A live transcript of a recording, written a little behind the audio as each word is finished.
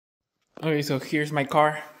Okay, so here's my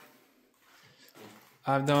car.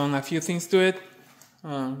 I've done a few things to it,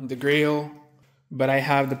 the grill, but I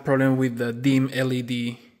have the problem with the dim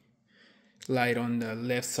LED light on the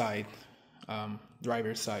left side,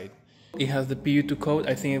 driver's side. It has the PU2 code.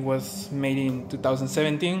 I think it was made in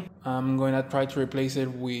 2017. I'm going to try to replace it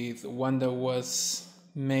with one that was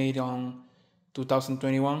made on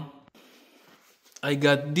 2021. I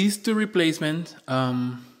got these two replacements.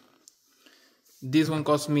 This one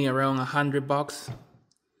cost me around $100.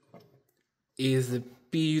 Is the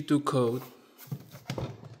PU2 code.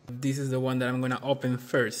 This is the one that I'm gonna open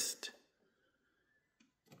first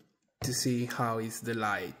to see how is the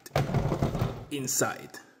light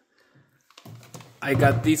inside. I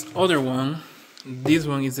got this other one. This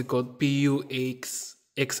one is called PUXA.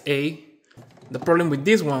 The problem with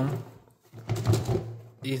this one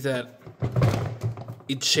is that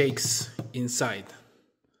it shakes inside.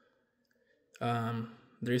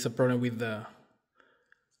 There is a problem with the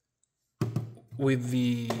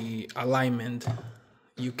alignment.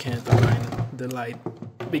 You can't align the light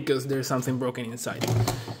because there's something broken inside.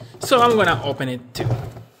 So I'm gonna open it too.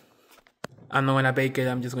 I'm not gonna bake it.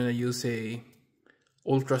 I'm just gonna use a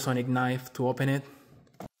ultrasonic knife to open it.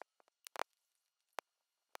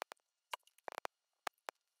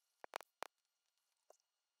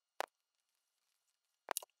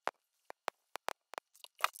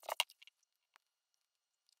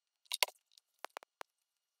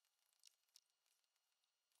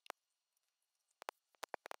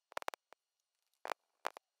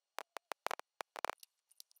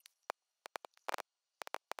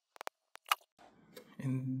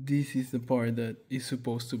 And this is the part that is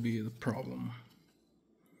supposed to be the problem.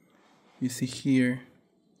 You see here,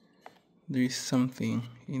 there is something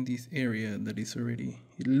in this area that is already,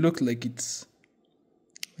 it looked like it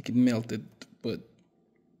melted, but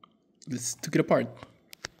let's take it apart.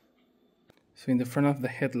 So in the front of the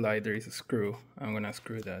headlight there is a screw. I'm gonna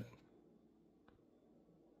screw that.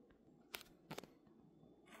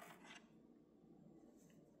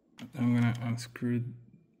 I'm gonna unscrew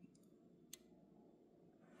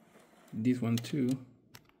this one too,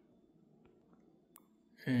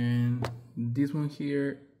 and this one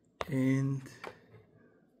here, and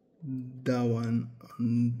that one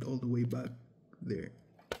all the way back there.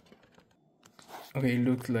 Okay, it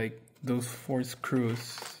looks like those 4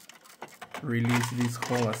 screws release this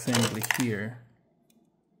whole assembly here.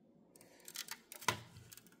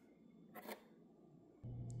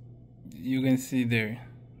 You can see there,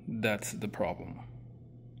 that's the problem.